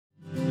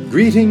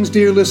Greetings,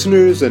 dear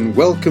listeners, and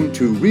welcome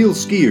to Real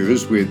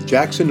Skiers with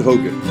Jackson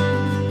Hogan.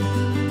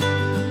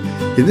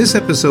 In this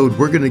episode,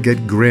 we're going to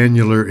get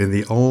granular in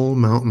the All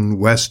Mountain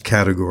West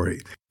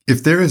category.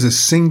 If there is a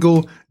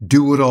single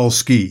do-it-all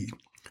ski,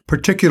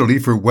 particularly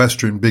for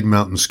Western big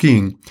mountain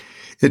skiing,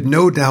 it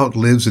no doubt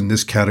lives in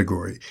this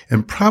category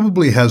and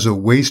probably has a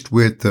waist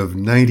width of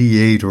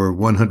 98 or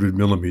 100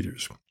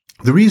 millimeters.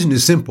 The reason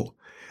is simple.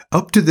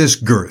 Up to this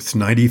girth,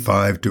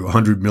 95 to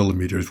 100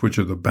 millimeters, which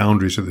are the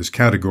boundaries of this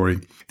category,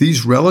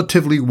 these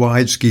relatively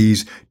wide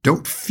skis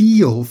don't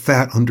feel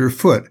fat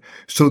underfoot,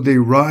 so they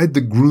ride the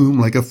groom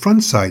like a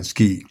frontside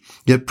ski,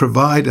 yet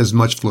provide as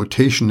much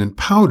flotation and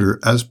powder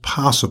as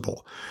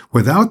possible,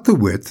 without the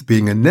width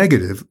being a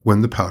negative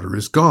when the powder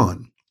is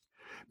gone.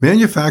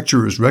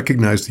 Manufacturers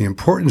recognize the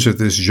importance of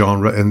this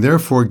genre and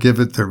therefore give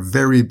it their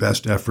very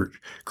best effort,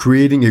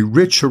 creating a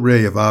rich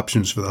array of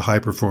options for the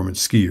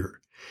high-performance skier.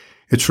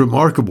 It's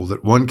remarkable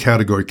that one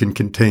category can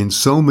contain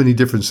so many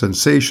different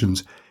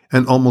sensations,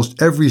 and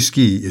almost every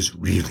ski is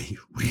really,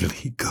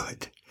 really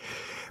good.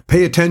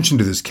 Pay attention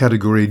to this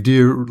category,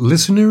 dear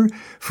listener,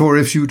 for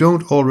if you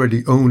don't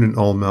already own an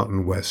All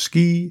Mountain West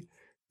ski,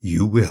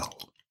 you will.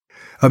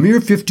 A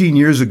mere 15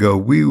 years ago,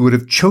 we would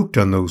have choked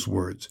on those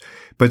words,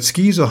 but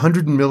skis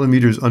 100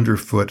 millimeters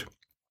underfoot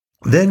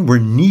then were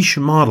niche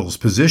models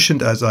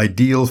positioned as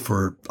ideal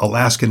for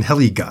Alaskan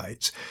heli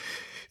guides.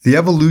 The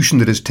evolution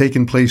that has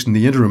taken place in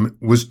the interim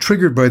was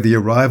triggered by the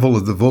arrival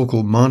of the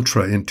Volkl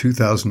Mantra in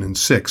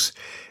 2006,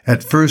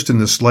 at first in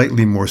the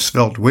slightly more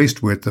svelte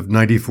waist width of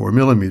 94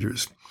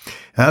 millimeters.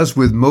 As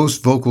with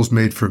most Volkls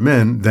made for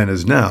men, then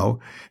as now,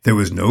 there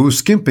was no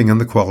skimping on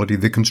the quality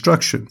of the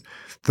construction.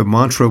 The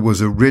Mantra was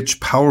a rich,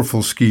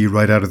 powerful ski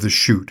right out of the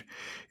chute.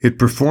 It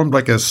performed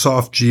like a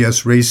soft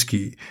GS race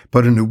ski,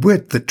 but in a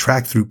width that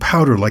tracked through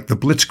powder like the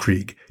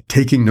Blitzkrieg,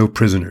 taking no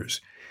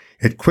prisoners.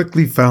 It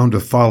quickly found a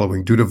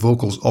following due to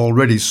Volkl's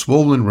already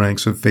swollen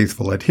ranks of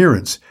faithful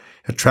adherents,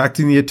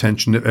 attracting the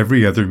attention of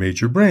every other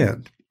major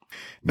brand.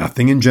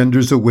 Nothing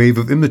engenders a wave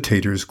of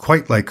imitators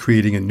quite like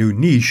creating a new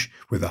niche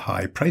with a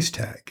high price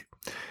tag.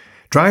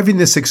 Driving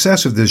the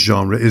success of this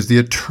genre is the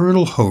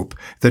eternal hope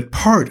that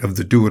part of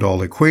the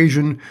do-it-all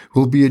equation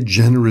will be a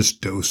generous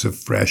dose of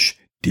fresh,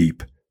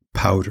 deep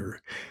powder.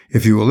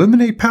 If you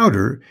eliminate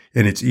powder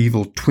and its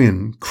evil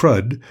twin,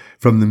 crud,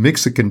 from the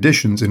mix of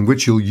conditions in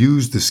which you'll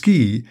use the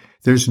ski,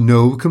 there's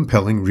no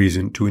compelling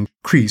reason to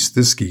increase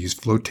the ski's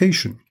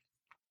flotation.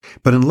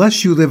 But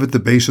unless you live at the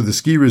base of the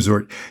ski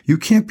resort, you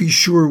can't be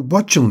sure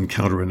what you'll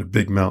encounter in a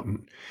big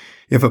mountain.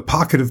 If a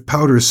pocket of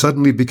powder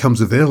suddenly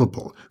becomes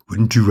available,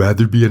 wouldn't you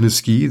rather be on a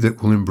ski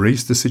that will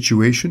embrace the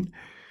situation?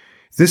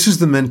 This is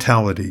the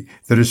mentality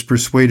that has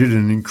persuaded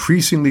an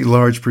increasingly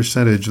large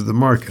percentage of the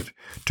market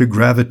to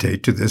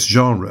gravitate to this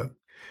genre.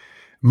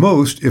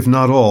 Most, if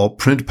not all,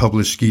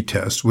 print-published ski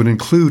tests would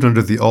include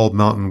under the All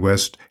Mountain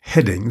West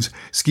headings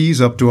skis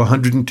up to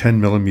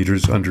 110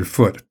 millimeters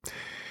underfoot.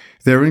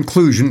 Their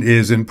inclusion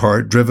is in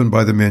part driven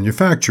by the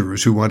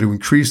manufacturers who want to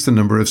increase the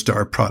number of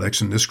star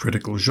products in this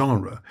critical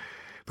genre.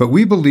 But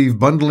we believe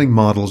bundling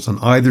models on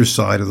either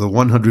side of the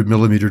 100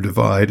 millimeter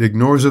divide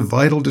ignores a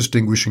vital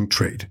distinguishing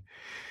trait.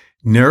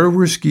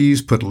 Narrower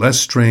skis put less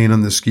strain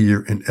on the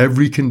skier in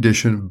every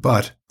condition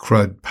but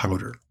crud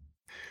powder.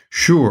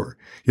 Sure,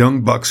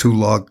 young bucks who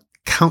log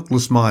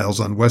countless miles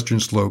on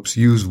western slopes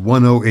use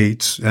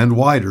 108s and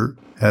wider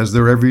as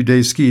their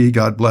everyday ski,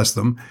 God bless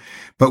them,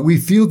 but we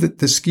feel that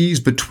the skis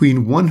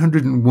between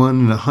 101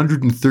 and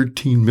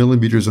 113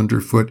 millimeters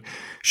underfoot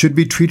should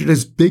be treated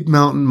as big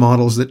mountain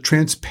models that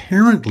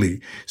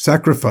transparently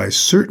sacrifice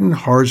certain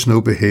hard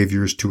snow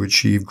behaviors to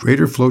achieve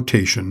greater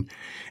flotation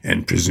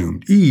and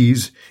presumed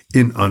ease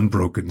in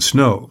unbroken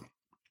snow.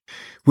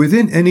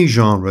 Within any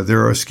genre,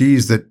 there are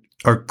skis that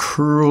are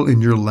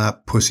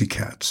curl-in-your-lap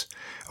pussycats,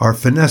 are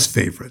finesse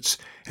favorites,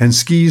 and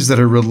skis that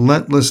are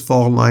relentless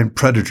fall-line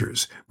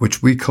predators,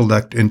 which we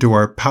collect into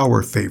our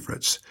power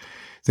favorites.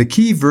 The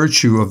key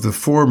virtue of the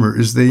former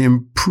is they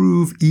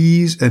improve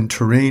ease and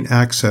terrain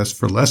access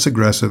for less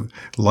aggressive,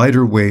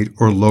 lighter weight,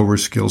 or lower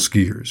skill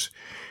skiers.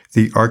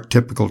 The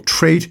archetypical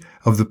trait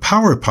of the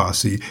power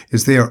posse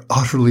is they are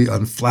utterly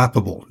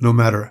unflappable, no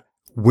matter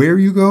where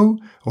you go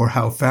or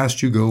how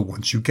fast you go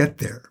once you get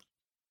there.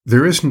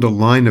 There isn't a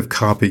line of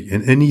copy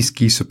in any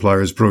ski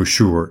supplier's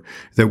brochure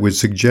that would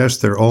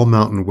suggest their All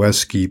Mountain West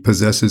ski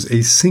possesses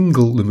a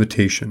single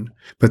limitation,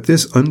 but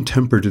this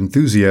untempered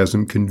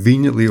enthusiasm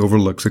conveniently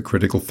overlooks a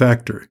critical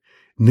factor,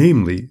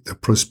 namely the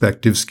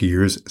prospective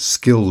skier's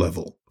skill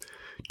level.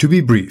 To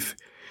be brief,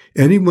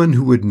 anyone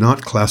who would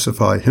not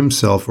classify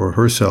himself or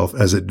herself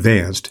as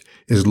advanced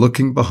is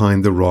looking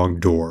behind the wrong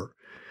door.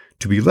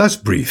 To be less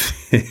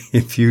brief,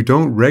 if you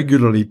don't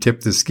regularly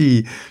tip the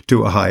ski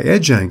to a high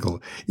edge angle,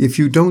 if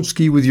you don't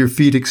ski with your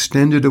feet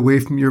extended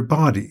away from your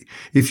body,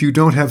 if you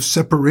don't have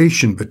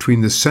separation between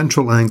the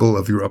central angle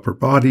of your upper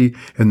body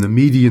and the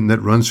median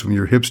that runs from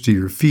your hips to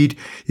your feet,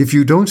 if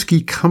you don't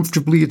ski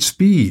comfortably at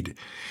speed,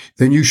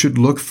 then you should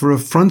look for a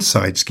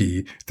frontside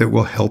ski that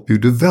will help you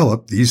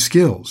develop these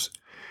skills.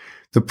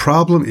 The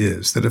problem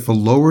is that if a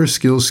lower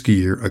skill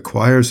skier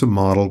acquires a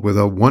model with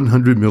a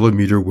 100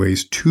 millimeter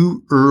waist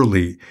too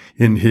early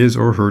in his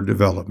or her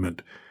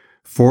development,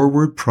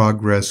 forward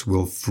progress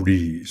will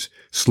freeze,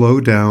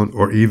 slow down,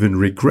 or even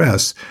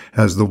regress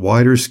as the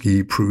wider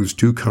ski proves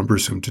too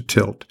cumbersome to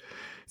tilt.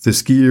 The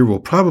skier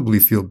will probably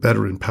feel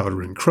better in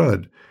powder and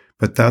crud,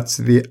 but that's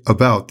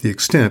about the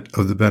extent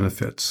of the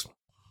benefits.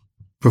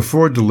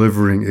 Before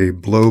delivering a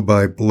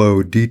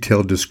blow-by-blow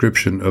detailed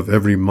description of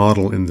every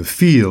model in the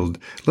field,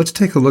 let's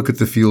take a look at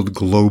the field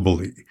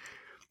globally.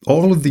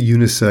 All of the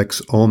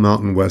unisex All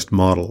Mountain West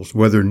models,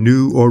 whether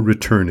new or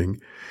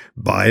returning,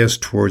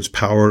 biased towards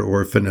power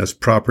or finesse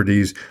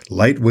properties,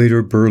 lightweight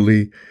or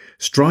burly,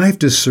 strive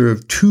to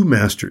serve two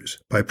masters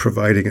by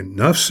providing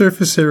enough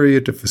surface area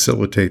to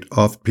facilitate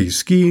off-piste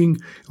skiing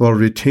while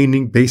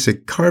retaining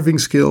basic carving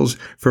skills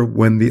for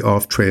when the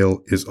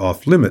off-trail is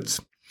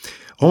off-limits.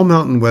 All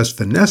Mountain West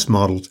finesse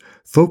models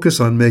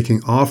focus on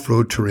making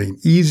off-road terrain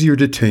easier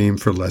to tame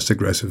for less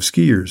aggressive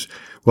skiers,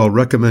 while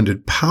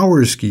recommended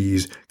power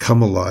skis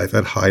come alive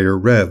at higher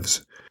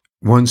revs.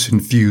 Once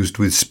infused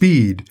with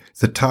speed,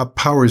 the top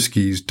power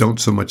skis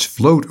don't so much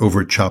float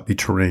over choppy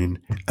terrain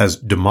as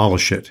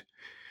demolish it.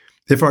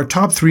 If our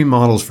top three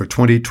models for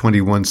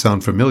 2021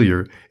 sound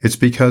familiar, it's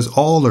because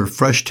all are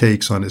fresh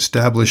takes on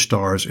established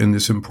stars in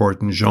this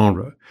important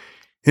genre.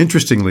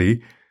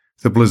 Interestingly,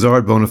 the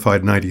Blizzard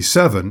Bonafide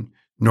 97,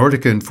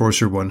 Nordica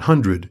Enforcer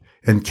 100,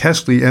 and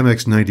Kesley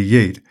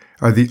MX98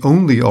 are the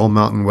only All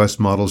Mountain West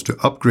models to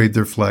upgrade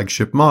their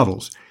flagship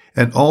models,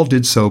 and all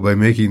did so by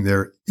making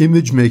their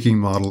image-making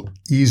model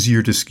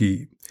easier to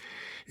ski.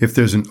 If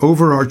there's an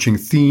overarching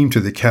theme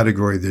to the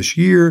category this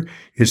year,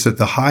 it's that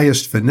the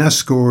highest finesse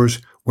scores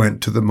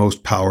went to the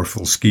most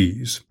powerful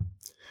skis.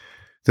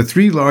 The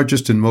three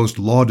largest and most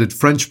lauded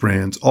French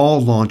brands all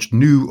launched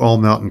new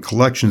all-mountain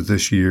collections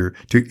this year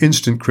to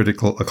instant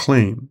critical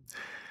acclaim.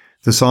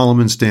 The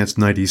Salomon Stance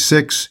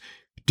 96,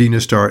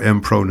 Dynastar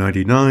M Pro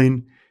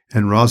 99,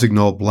 and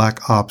Rossignol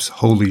Black Ops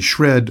Holy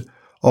Shred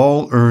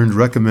all earned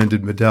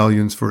recommended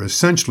medallions for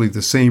essentially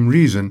the same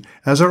reason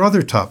as our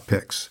other top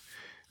picks.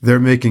 They're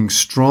making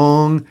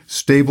strong,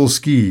 stable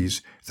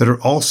skis that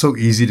are also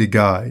easy to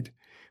guide,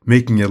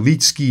 making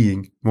elite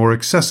skiing more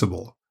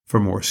accessible for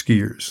more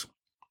skiers.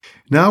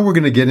 Now we're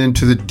going to get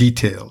into the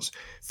details.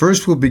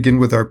 First, we'll begin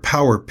with our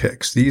power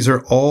picks. These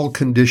are all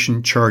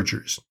condition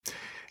chargers.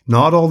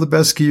 Not all the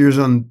best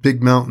skiers on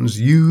big mountains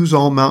use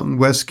All Mountain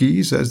West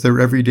skis as their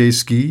everyday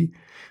ski,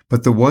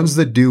 but the ones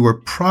that do are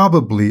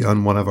probably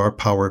on one of our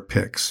power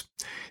picks.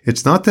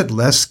 It's not that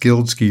less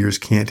skilled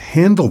skiers can't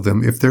handle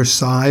them if they're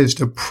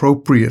sized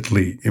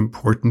appropriately,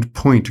 important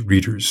point,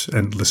 readers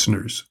and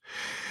listeners.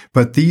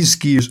 But these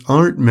skiers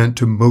aren't meant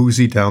to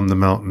mosey down the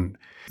mountain.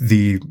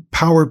 The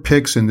power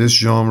picks in this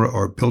genre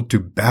are built to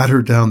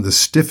batter down the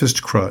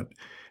stiffest crud,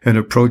 an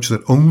approach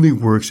that only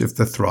works if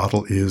the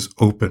throttle is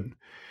open.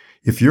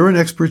 If you're an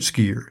expert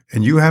skier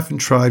and you haven't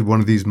tried one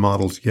of these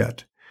models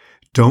yet,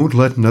 don't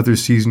let another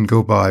season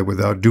go by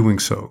without doing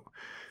so.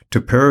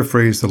 To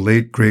paraphrase the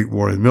late, great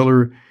Warren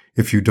Miller,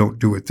 if you don't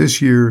do it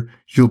this year,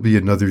 you'll be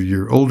another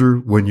year older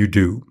when you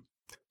do.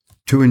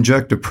 To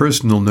inject a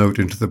personal note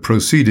into the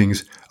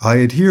proceedings, I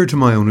adhere to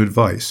my own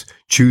advice,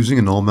 choosing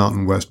an All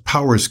Mountain West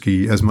power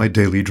ski as my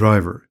daily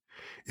driver.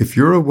 If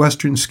you're a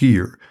Western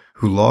skier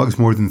who logs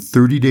more than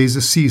 30 days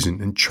a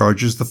season and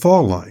charges the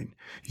fall line,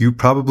 you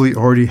probably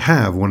already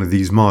have one of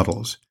these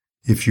models.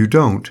 If you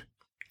don't,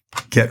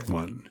 get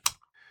one.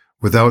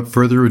 Without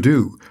further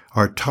ado,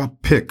 our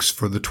top picks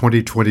for the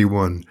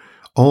 2021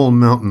 All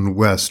Mountain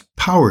West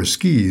power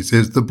skis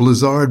is the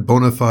Blizzard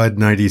Bonafide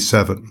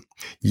 97.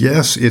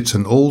 Yes, it's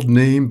an old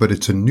name, but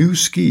it's a new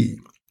ski.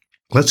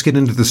 Let's get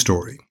into the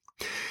story.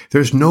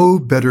 There's no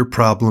better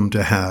problem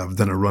to have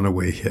than a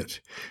runaway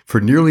hit.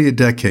 For nearly a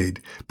decade,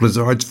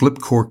 Blizzard's flip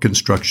cork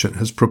construction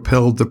has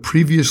propelled the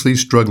previously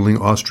struggling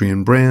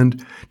Austrian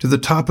brand to the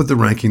top of the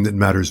ranking that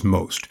matters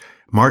most,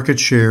 market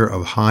share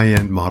of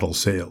high-end model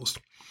sales.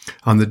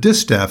 On the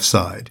distaff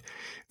side,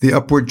 the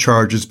upward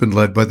charge has been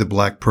led by the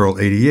Black Pearl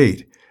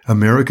 88,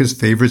 America's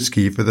favorite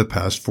ski for the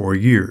past 4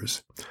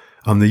 years.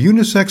 On the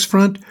unisex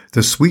front,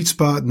 the sweet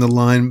spot in the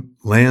line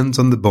lands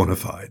on the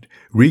Bonafide,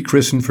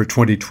 rechristened for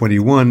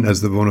 2021 as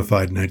the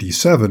Bonafide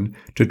 97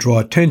 to draw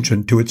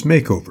attention to its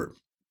makeover.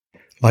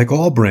 Like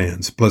all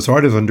brands,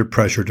 Blizzard is under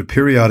pressure to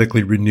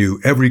periodically renew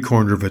every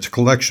corner of its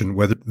collection,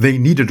 whether they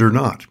need it or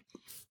not.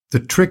 The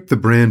trick the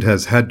brand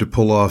has had to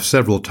pull off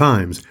several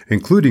times,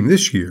 including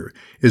this year,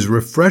 is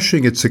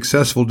refreshing its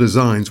successful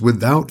designs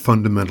without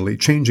fundamentally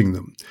changing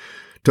them.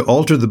 To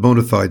alter the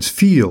Bonafide's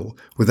feel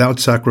without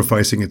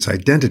sacrificing its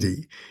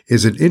identity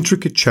is an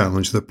intricate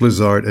challenge that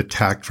Blizzard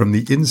attacked from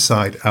the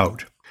inside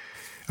out.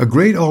 A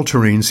great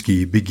all-terrain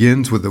ski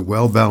begins with a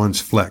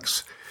well-balanced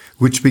flex,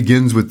 which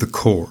begins with the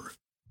core.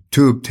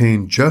 To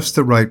obtain just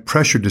the right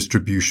pressure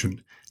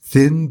distribution,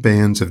 thin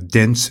bands of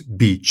dense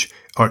beech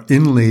are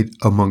inlaid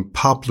among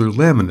poplar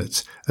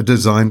laminates, a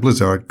design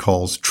Blizzard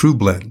calls True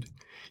Blend.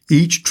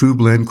 Each True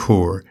Blend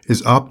core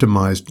is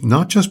optimized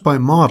not just by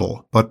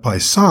model, but by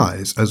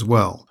size as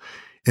well.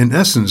 In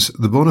essence,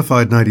 the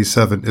Bonafide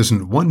 97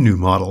 isn't one new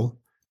model,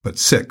 but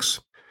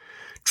 6.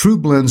 True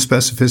Blend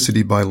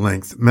specificity by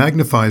length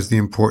magnifies the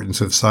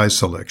importance of size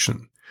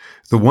selection.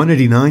 The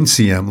 189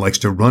 cm likes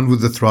to run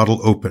with the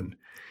throttle open.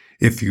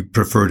 If you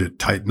prefer to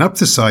tighten up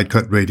the side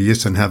cut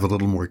radius and have a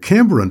little more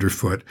camber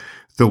underfoot,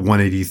 the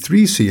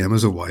 183 cm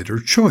is a wider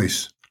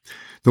choice.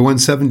 The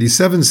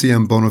 177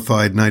 cm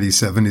Bonafide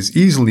 97 is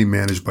easily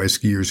managed by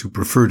skiers who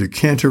prefer to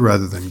canter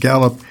rather than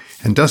gallop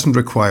and doesn't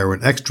require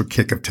an extra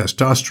kick of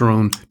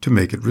testosterone to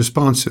make it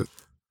responsive.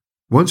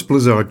 Once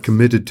Blizzard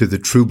committed to the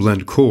True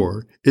Blend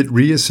core, it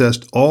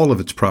reassessed all of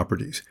its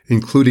properties,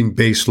 including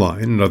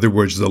baseline, in other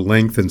words, the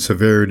length and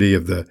severity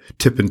of the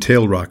tip and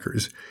tail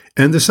rockers,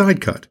 and the side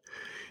cut.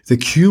 The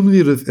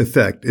cumulative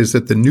effect is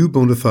that the new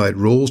Bonafide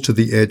rolls to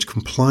the edge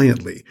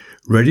compliantly,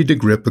 ready to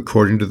grip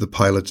according to the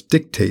pilot's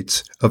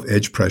dictates of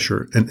edge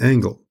pressure and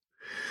angle.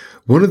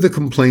 One of the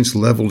complaints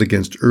leveled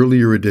against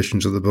earlier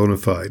editions of the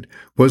Bonafide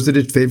was that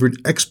it favored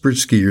expert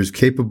skiers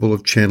capable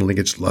of channeling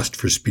its lust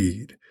for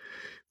speed.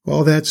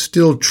 While that's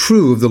still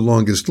true of the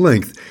longest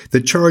length,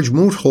 the charge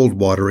won't hold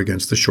water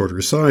against the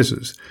shorter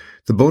sizes.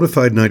 The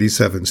Bonafide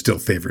 97 still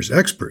favors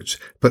experts,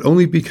 but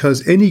only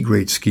because any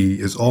great ski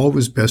is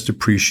always best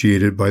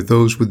appreciated by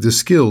those with the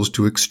skills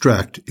to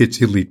extract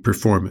its elite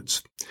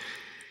performance.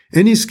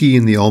 Any ski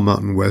in the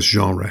all-mountain west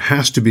genre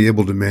has to be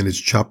able to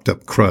manage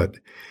chopped-up crud,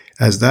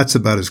 as that's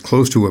about as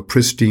close to a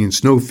pristine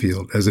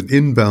snowfield as an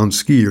inbound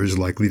skier is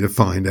likely to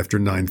find after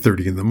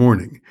 9:30 in the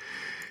morning.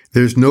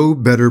 There's no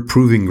better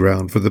proving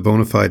ground for the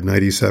Bonafide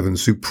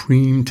 97's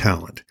supreme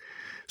talent,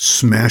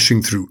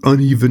 smashing through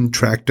uneven,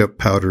 tracked-up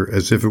powder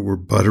as if it were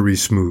buttery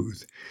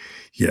smooth.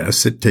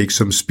 Yes, it takes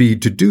some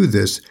speed to do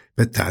this,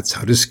 but that's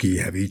how to ski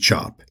heavy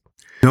chop.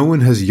 No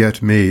one has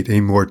yet made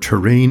a more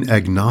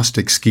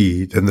terrain-agnostic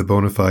ski than the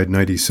Bonafide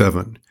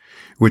 97,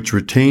 which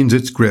retains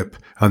its grip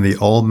on the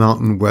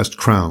all-mountain west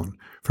crown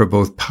for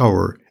both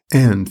power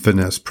and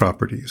finesse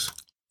properties.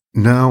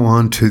 Now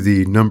on to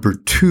the number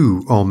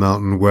 2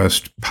 all-mountain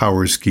west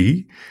power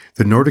ski,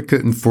 the Nordica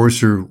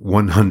Enforcer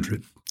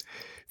 100.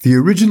 The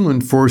original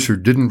Enforcer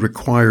didn't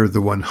require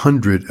the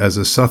 100 as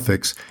a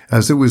suffix,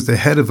 as it was the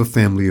head of a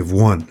family of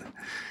 1.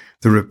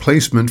 The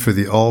replacement for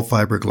the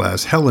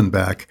all-fiberglass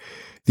Hellenbach,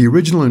 the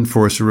original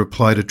Enforcer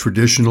applied a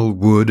traditional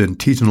wood and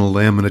titanal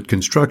laminate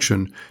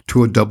construction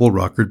to a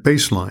double-rockered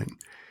baseline.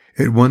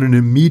 It won an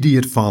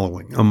immediate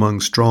following among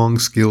strong,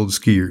 skilled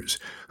skiers,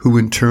 who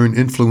in turn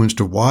influenced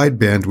a wide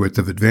bandwidth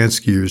of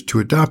advanced skiers to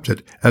adopt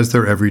it as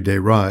their everyday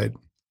ride.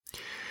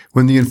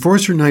 When the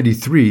Enforcer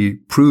 93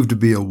 proved to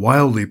be a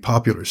wildly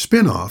popular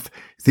spin-off,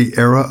 the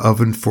era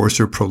of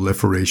Enforcer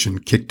proliferation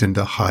kicked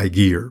into high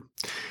gear.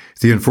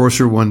 The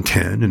Enforcer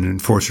 110 and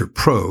Enforcer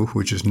Pro,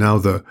 which is now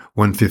the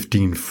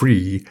 115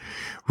 Free,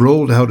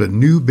 rolled out a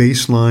new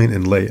baseline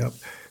and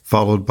layup,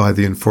 followed by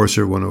the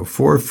Enforcer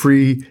 104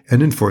 Free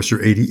and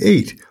Enforcer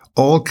 88,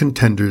 all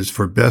contenders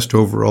for best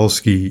overall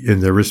ski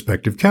in their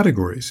respective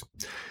categories.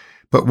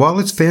 But while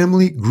its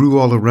family grew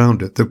all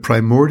around it, the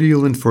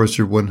primordial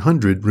Enforcer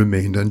 100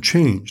 remained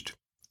unchanged.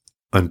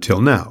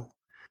 Until now.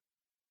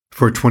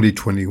 For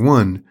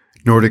 2021,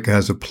 Nordica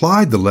has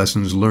applied the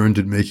lessons learned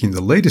in making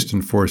the latest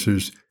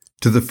Enforcers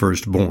to the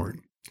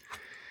firstborn.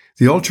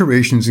 The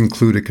alterations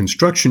include a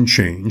construction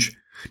change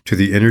to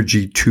the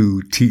Energy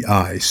 2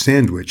 Ti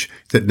sandwich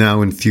that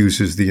now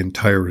infuses the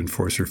entire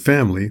Enforcer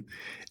family,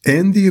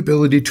 and the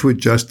ability to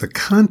adjust the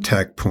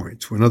contact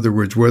points, in other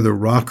words, where the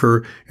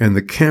rocker and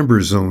the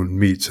camber zone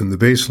meets in the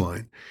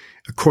baseline,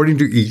 according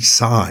to each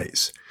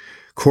size.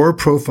 Core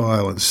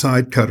profile and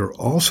side cut are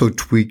also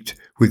tweaked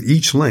with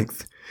each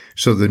length,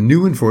 so the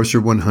new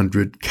Enforcer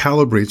 100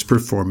 calibrates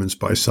performance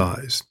by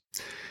size.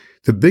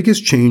 The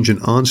biggest change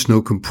in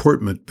on-snow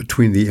comportment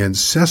between the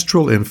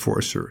ancestral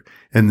Enforcer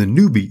and the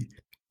newbie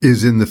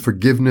is in the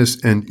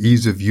forgiveness and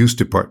ease of use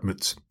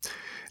departments.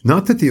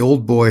 Not that the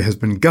old boy has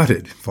been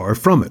gutted, far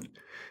from it,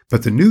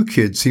 but the new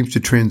kid seems to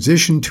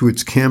transition to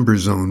its camber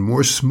zone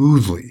more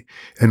smoothly,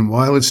 and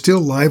while it's still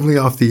lively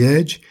off the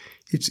edge,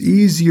 it's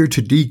easier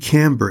to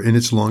decamber in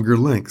its longer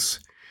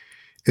lengths.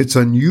 It's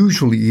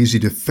unusually easy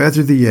to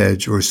feather the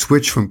edge or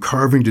switch from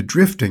carving to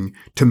drifting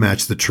to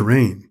match the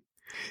terrain.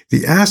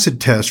 The acid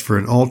test for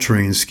an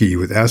all-terrain ski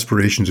with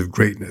aspirations of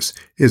greatness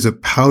is a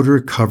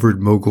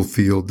powder-covered mogul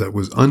field that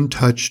was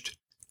untouched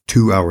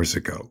 2 hours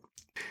ago.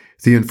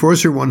 The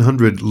Enforcer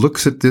 100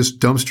 looks at this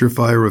dumpster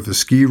fire of a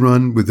ski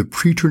run with the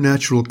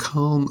preternatural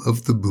calm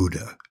of the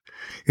Buddha.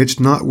 It's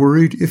not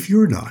worried if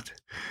you're not.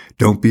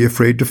 Don't be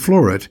afraid to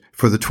floor it,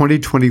 for the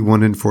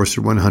 2021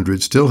 Enforcer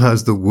 100 still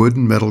has the wood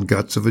and metal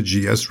guts of a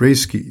GS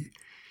race ski.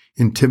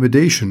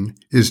 Intimidation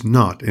is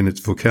not in its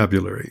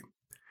vocabulary.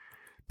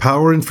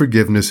 Power and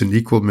forgiveness in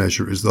equal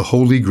measure is the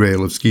holy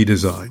grail of ski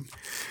design.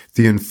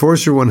 The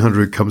Enforcer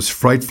 100 comes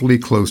frightfully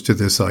close to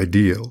this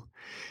ideal.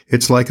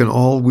 It's like an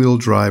all-wheel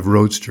drive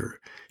roadster,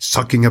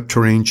 sucking up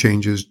terrain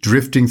changes,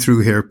 drifting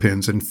through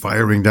hairpins, and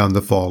firing down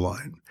the fall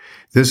line.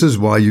 This is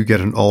why you get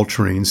an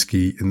all-terrain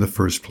ski in the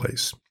first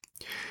place.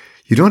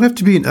 You don't have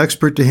to be an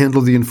expert to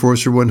handle the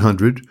Enforcer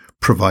 100,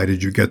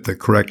 provided you get the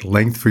correct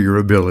length for your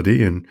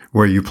ability and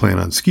where you plan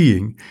on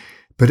skiing,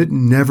 but it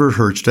never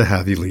hurts to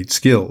have elite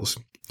skills.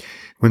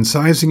 When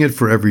sizing it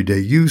for everyday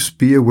use,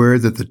 be aware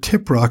that the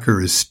tip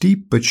rocker is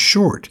steep but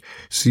short,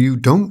 so you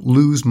don't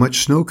lose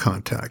much snow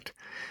contact.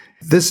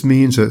 This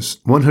means a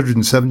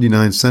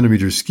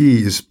 179-centimeter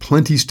ski is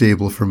plenty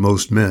stable for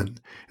most men,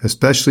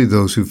 especially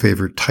those who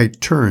favor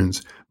tight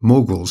turns,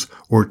 moguls,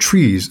 or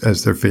trees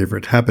as their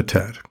favorite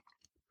habitat.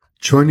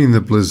 Joining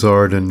the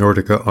Blizzard and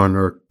Nordica on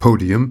our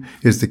podium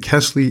is the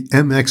Kesley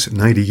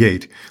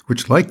MX98,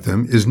 which, like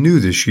them, is new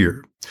this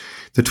year.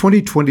 The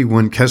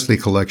 2021 Kesley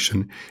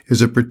collection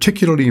is a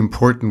particularly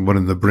important one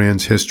in the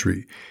brand's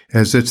history,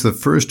 as it's the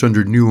first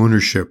under new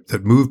ownership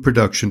that moved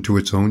production to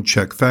its own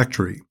Czech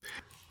factory.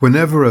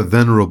 Whenever a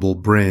venerable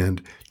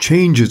brand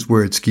changes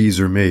where its skis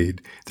are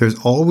made, there's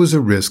always a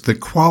risk that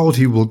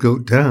quality will go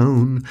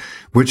down,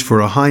 which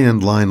for a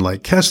high-end line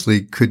like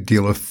Kesley could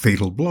deal a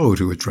fatal blow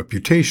to its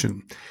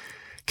reputation.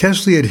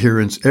 Kesley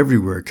adherents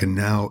everywhere can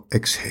now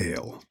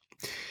exhale.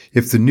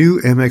 If the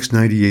new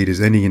MX98 is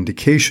any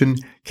indication,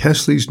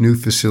 Kesley's new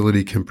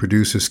facility can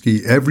produce a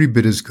ski every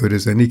bit as good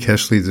as any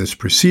Kesley that's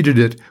preceded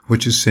it,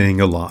 which is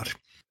saying a lot.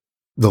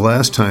 The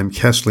last time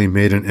Kesley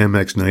made an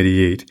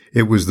MX98,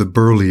 it was the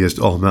burliest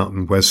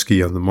all-mountain West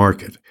ski on the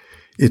market.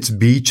 Its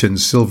beech and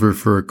silver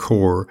fir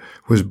core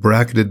was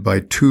bracketed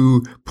by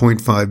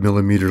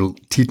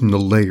 2.5mm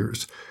titanal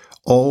layers.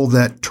 All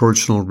that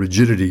torsional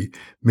rigidity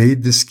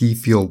made the ski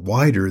feel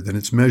wider than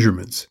its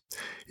measurements.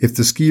 If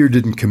the skier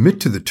didn't commit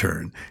to the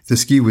turn, the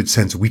ski would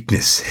sense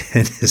weakness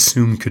and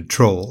assume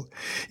control.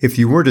 If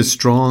you weren't a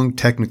strong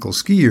technical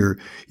skier,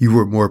 you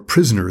were more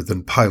prisoner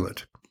than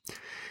pilot.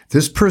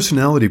 This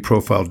personality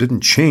profile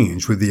didn't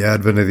change with the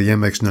advent of the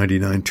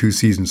MX99 2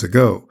 seasons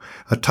ago.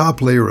 A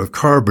top layer of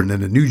carbon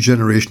and a new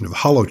generation of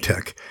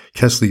Holotech,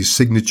 Kesley's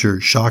signature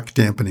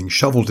shock-dampening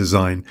shovel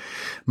design,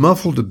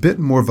 muffled a bit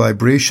more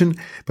vibration,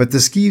 but the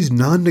ski's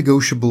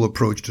non-negotiable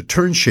approach to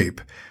turn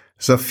shape,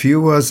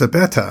 Zafua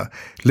Zabeta,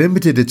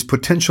 limited its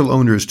potential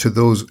owners to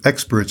those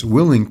experts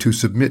willing to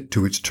submit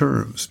to its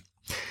terms.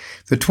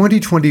 The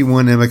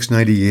 2021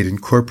 MX98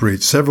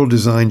 incorporates several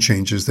design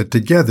changes that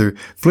together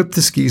flip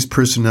the ski's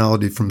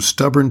personality from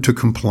stubborn to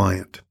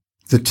compliant.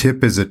 The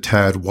tip is a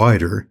tad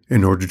wider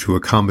in order to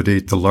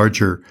accommodate the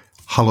larger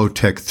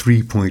Holotech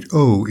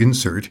 3.0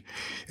 insert,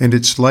 and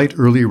its slight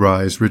early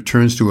rise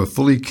returns to a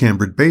fully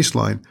cambered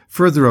baseline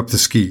further up the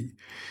ski.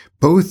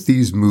 Both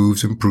these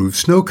moves improve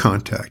snow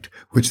contact,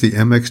 which the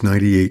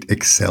MX98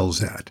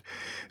 excels at.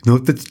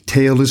 Note that the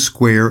tail is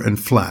square and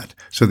flat,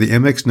 so the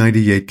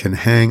MX98 can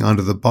hang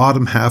onto the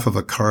bottom half of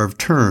a carved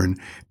turn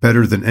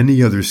better than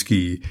any other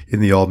ski in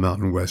the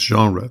all-mountain West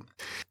genre.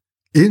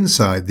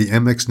 Inside, the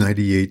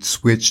MX98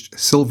 switched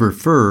silver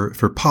fir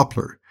for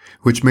poplar,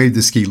 which made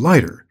the ski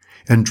lighter,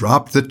 and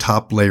dropped the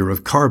top layer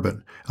of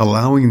carbon,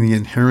 allowing the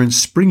inherent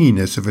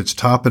springiness of its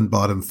top and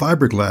bottom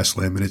fiberglass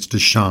laminates to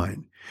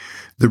shine.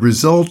 The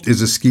result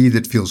is a ski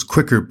that feels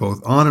quicker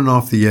both on and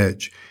off the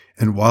edge,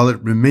 and while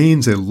it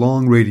remains a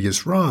long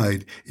radius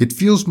ride, it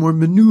feels more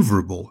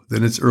maneuverable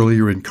than its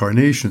earlier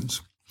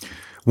incarnations.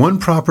 One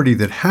property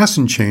that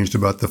hasn't changed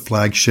about the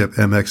flagship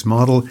MX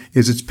model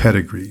is its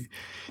pedigree.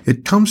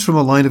 It comes from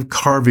a line of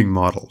carving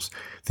models,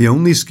 the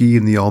only ski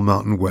in the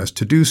all-mountain West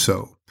to do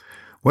so.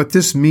 What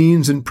this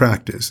means in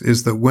practice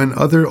is that when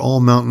other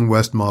all-mountain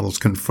West models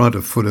confront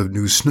a foot of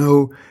new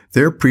snow,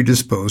 they're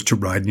predisposed to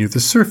ride near the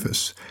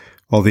surface,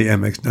 while the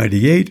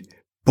MX98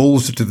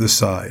 bowls it to the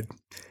side.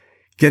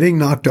 Getting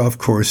knocked off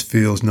course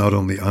feels not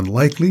only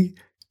unlikely,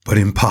 but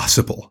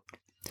impossible.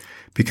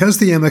 Because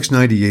the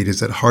MX98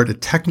 is at heart a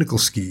technical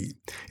ski,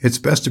 it's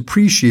best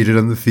appreciated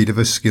on the feet of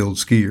a skilled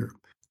skier.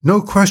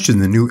 No question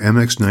the new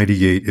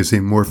MX98 is a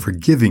more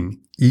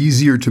forgiving,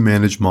 easier to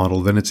manage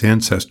model than its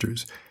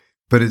ancestors,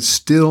 but it's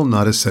still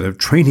not a set of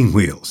training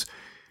wheels.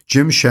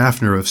 Jim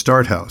Schaffner of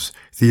Starthouse,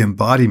 the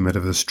embodiment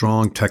of a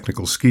strong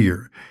technical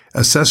skier,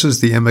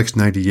 assesses the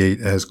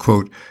MX98 as,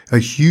 quote, a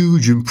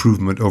huge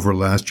improvement over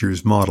last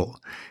year's model.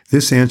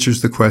 This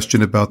answers the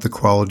question about the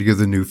quality of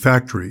the new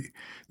factory.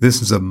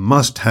 This is a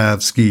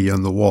must-have ski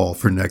on the wall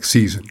for next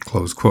season,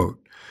 close quote.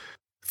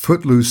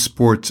 Footloose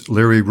Sports'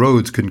 Larry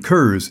Rhodes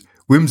concurs,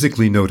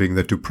 whimsically noting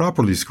that to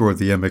properly score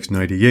the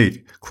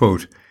MX98,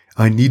 quote,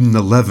 I need an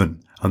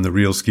 11 on the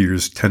real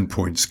skier's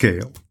 10-point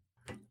scale.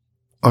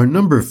 Our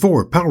number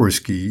 4 power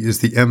ski is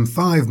the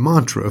M5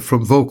 Mantra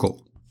from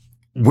Völkl.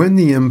 When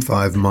the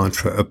M5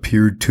 Mantra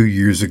appeared 2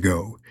 years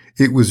ago,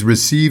 it was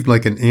received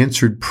like an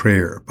answered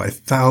prayer by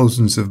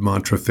thousands of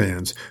Mantra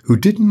fans who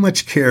didn't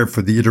much care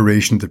for the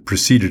iteration that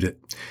preceded it.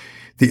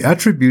 The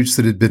attributes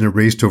that had been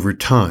erased over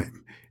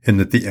time, and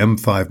that the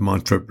M5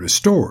 Mantra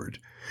restored,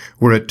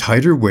 were a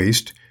tighter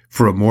waist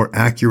for a more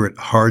accurate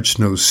hard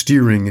snow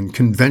steering and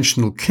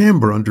conventional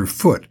camber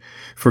underfoot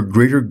for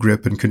greater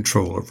grip and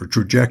control over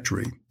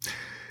trajectory.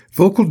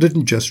 Volkl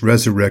didn't just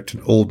resurrect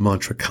an old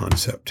mantra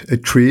concept.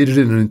 It created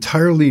an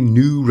entirely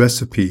new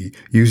recipe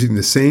using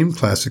the same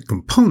classic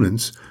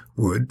components,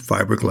 wood,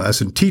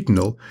 fiberglass, and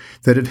titanal,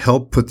 that had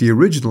helped put the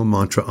original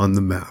mantra on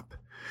the map.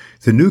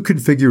 The new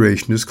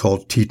configuration is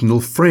called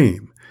titanal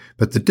frame,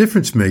 but the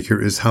difference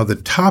maker is how the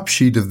top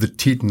sheet of the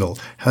titanal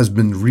has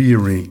been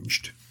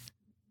rearranged.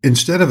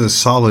 Instead of a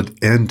solid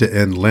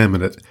end-to-end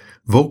laminate,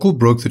 Volkl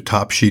broke the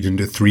top sheet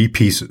into 3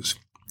 pieces.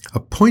 A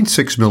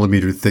 0.6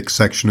 millimeter thick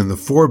section in the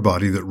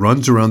forebody that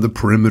runs around the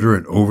perimeter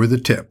and over the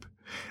tip,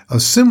 a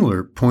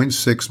similar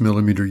 0.6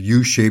 millimeter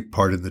U-shaped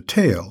part in the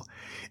tail,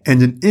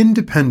 and an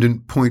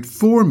independent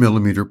 0.4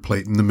 millimeter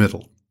plate in the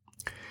middle.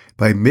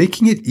 By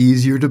making it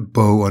easier to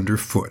bow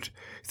underfoot,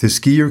 the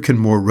skier can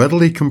more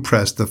readily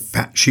compress the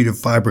fat sheet of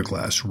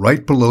fiberglass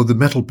right below the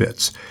metal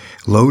bits,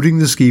 loading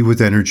the ski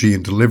with energy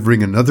and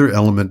delivering another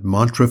element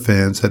mantra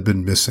fans had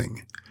been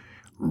missing: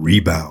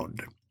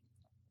 rebound.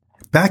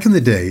 Back in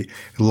the day,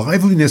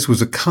 liveliness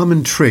was a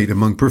common trait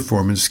among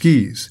performance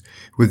skis.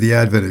 With the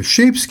advent of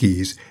shape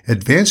skis,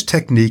 advanced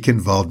technique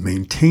involved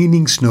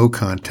maintaining snow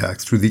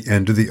contact through the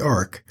end of the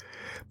arc.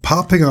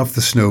 Popping off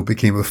the snow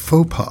became a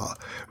faux pas.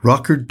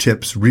 Rockered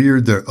tips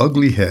reared their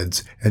ugly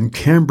heads, and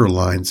camber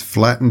lines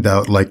flattened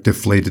out like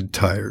deflated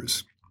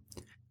tires.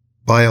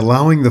 By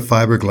allowing the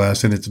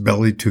fiberglass in its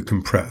belly to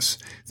compress,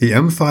 the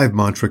M5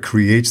 mantra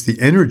creates the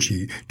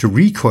energy to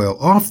recoil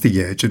off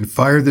the edge and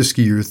fire the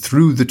skier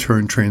through the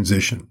turn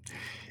transition.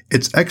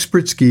 It's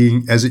expert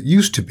skiing as it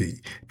used to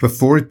be,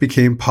 before it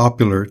became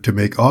popular to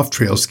make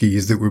off-trail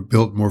skis that were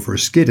built more for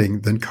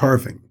skidding than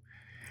carving.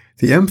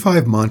 The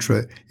M5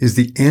 mantra is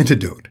the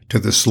antidote to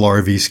the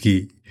Slarvy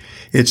ski.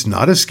 It's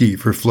not a ski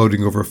for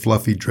floating over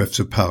fluffy drifts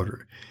of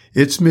powder.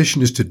 Its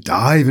mission is to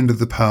dive into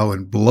the POW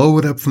and blow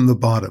it up from the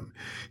bottom,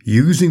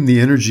 using the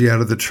energy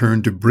out of the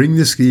turn to bring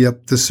the ski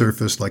up the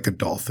surface like a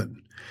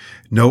dolphin.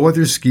 No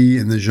other ski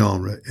in the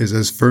genre is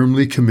as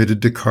firmly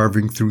committed to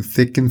carving through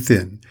thick and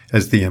thin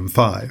as the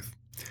M5.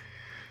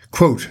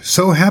 Quote,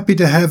 "So happy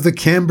to have the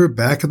camber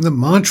back in the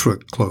mantra,"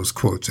 close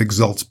quotes,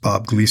 exults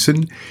Bob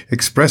Gleason,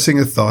 expressing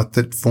a thought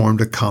that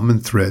formed a common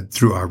thread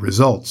through our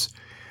results.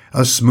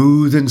 "A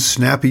smooth and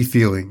snappy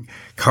feeling,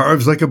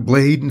 carves like a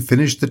blade and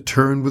finished the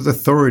turn with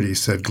authority,"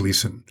 said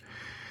Gleason.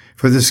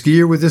 For the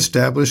skier with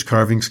established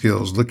carving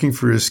skills looking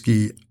for a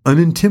ski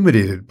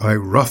unintimidated by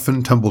rough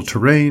and tumble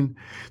terrain,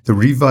 the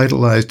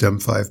revitalized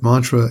M5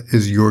 mantra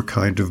is your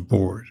kind of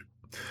board.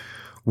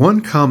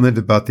 One comment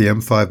about the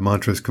M5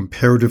 mantra's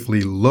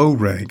comparatively low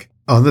rank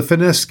on the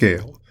finesse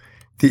scale.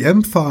 The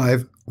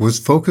M5 was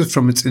focused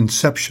from its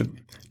inception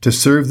to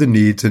serve the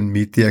needs and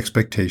meet the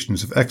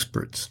expectations of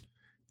experts.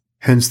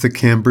 Hence the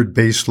cambered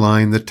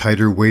baseline, the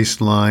tighter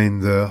waistline,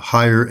 the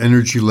higher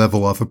energy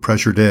level off a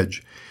pressured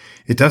edge.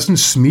 It doesn't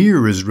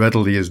smear as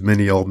readily as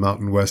many old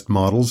Mountain West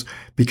models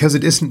because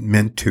it isn't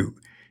meant to.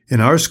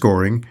 In our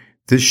scoring,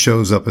 this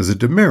shows up as a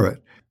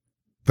demerit.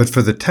 But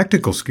for the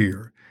technical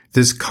skier,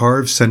 this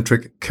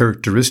carve-centric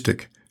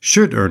characteristic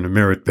should earn a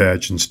merit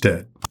badge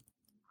instead.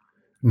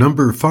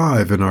 Number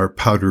 5 in our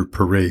powder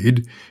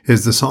parade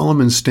is the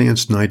Salomon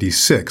Stance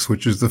 96,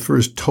 which is the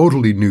first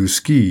totally new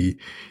ski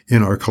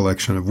in our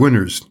collection of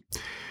winners.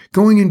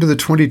 Going into the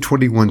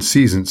 2021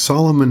 season,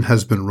 Salomon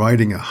has been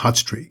riding a hot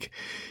streak.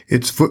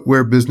 Its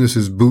footwear business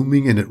is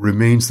booming, and it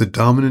remains the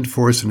dominant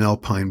force in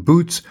alpine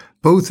boots,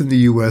 both in the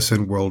U.S.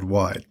 and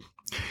worldwide.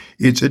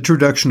 Its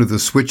introduction of the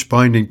switch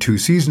binding 2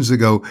 seasons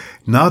ago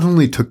not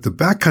only took the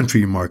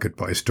backcountry market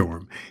by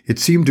storm, it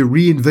seemed to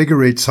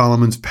reinvigorate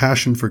Salomon's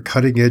passion for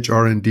cutting-edge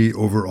R&D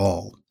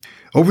overall.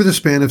 Over the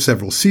span of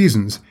several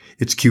seasons,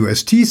 its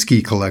QST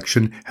ski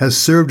collection has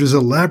served as a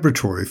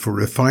laboratory for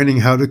refining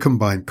how to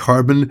combine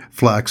carbon,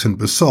 flax, and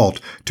basalt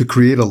to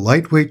create a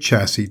lightweight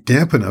chassis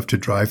damp enough to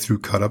drive through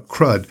cut-up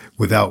crud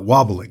without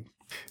wobbling.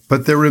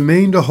 But there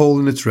remained a hole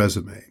in its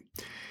resume.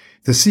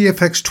 The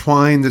CFX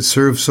twine that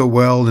served so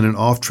well in an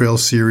off-trail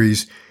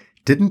series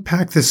didn't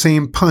pack the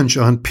same punch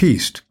on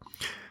piste.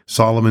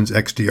 Salomon's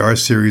XDR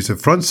series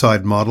of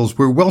frontside models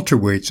were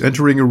welterweights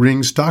entering a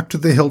ring stocked to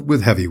the hilt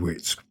with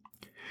heavyweights.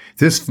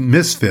 This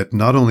misfit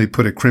not only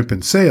put a crimp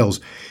in sales,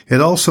 it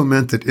also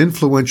meant that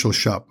influential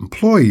shop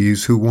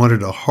employees who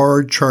wanted a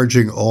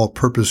hard-charging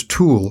all-purpose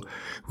tool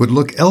would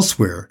look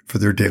elsewhere for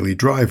their daily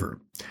driver.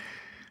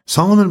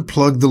 Salomon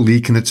plugged the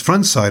leak in its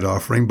frontside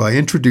offering by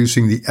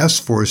introducing the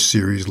S-Force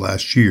series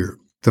last year.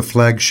 The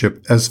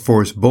flagship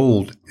S-Force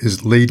Bold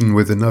is laden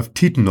with enough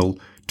titanal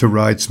to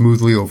ride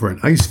smoothly over an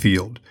ice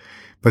field,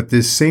 but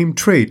this same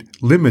trait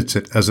limits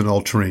it as an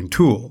all-terrain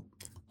tool.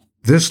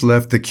 This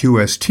left the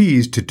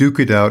QSTs to duke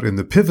it out in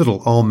the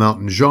pivotal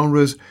all-mountain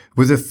genres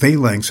with a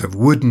phalanx of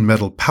wood and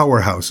metal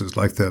powerhouses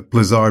like the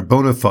Blizzard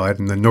Bonafide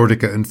and the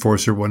Nordica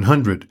Enforcer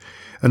 100,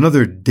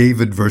 another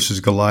David versus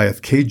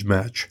Goliath cage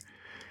match.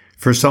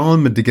 For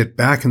Salomon to get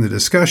back in the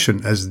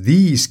discussion as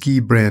the ski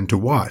brand to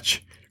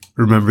watch,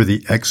 remember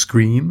the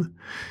X-Scream?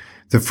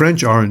 The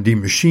French R&D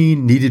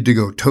machine needed to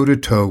go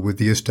toe-to-toe with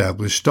the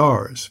established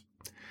stars.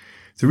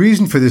 The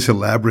reason for this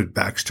elaborate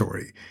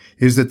backstory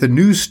is that the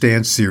new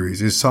Stance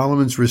series is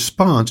Salomon's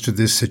response to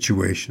this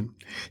situation.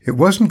 It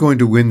wasn't going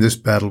to win this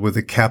battle with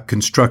a cap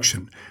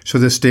construction, so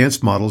the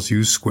Stance models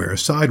use square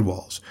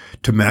sidewalls.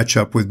 To match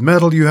up with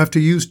metal, you have to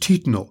use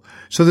Titanal,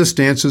 so the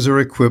Stances are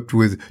equipped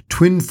with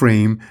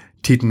twin-frame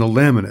Titanal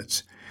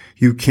laminates.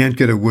 You can't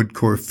get a wood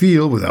core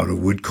feel without a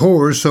wood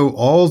core, so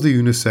all the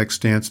unisex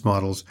Stance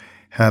models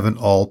have an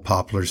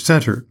all-poplar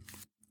center.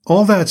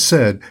 All that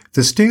said,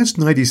 the Stance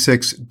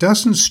 96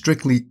 doesn't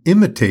strictly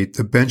imitate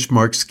the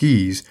benchmark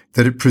skis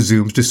that it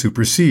presumes to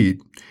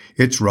supersede.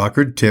 Its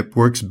rockered tip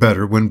works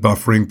better when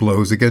buffering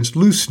blows against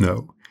loose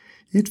snow.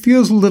 It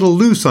feels a little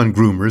loose on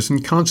groomers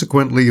and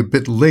consequently a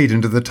bit late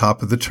into the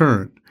top of the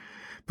turn.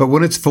 But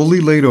when it's fully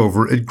laid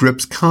over, it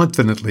grips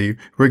confidently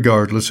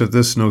regardless of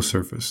the snow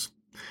surface.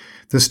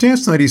 The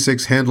Stance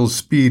 96 handles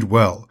speed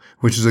well,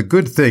 which is a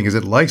good thing as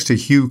it likes to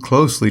hew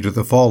closely to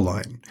the fall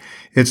line.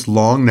 Its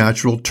long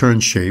natural turn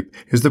shape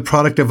is the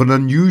product of an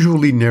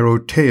unusually narrow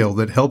tail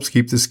that helps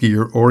keep the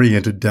skier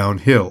oriented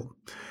downhill.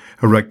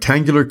 A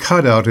rectangular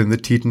cutout in the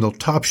Titanal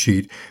top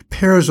sheet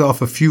pairs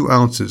off a few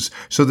ounces,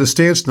 so the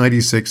Stance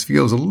 96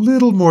 feels a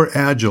little more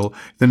agile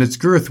than its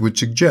girth would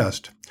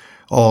suggest.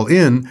 All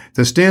in,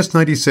 the Stance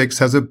 96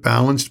 has a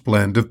balanced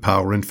blend of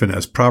power and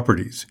finesse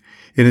properties.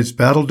 In its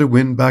battle to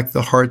win back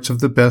the hearts of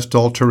the best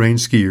all-terrain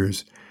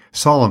skiers,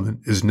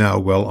 Salomon is now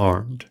well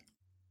armed.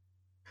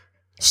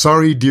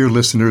 Sorry, dear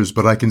listeners,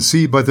 but I can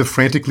see by the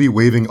frantically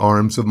waving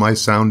arms of my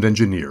sound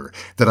engineer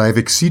that I have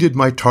exceeded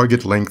my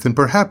target length and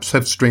perhaps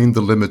have strained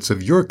the limits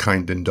of your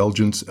kind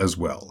indulgence as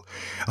well.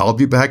 I'll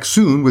be back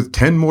soon with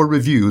 10 more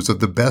reviews of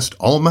the best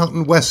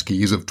all-mountain west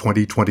skis of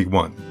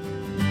 2021.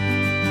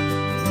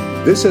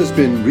 This has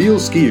been Real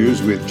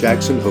Skiers with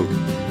Jackson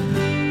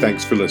Hogan.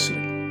 Thanks for listening.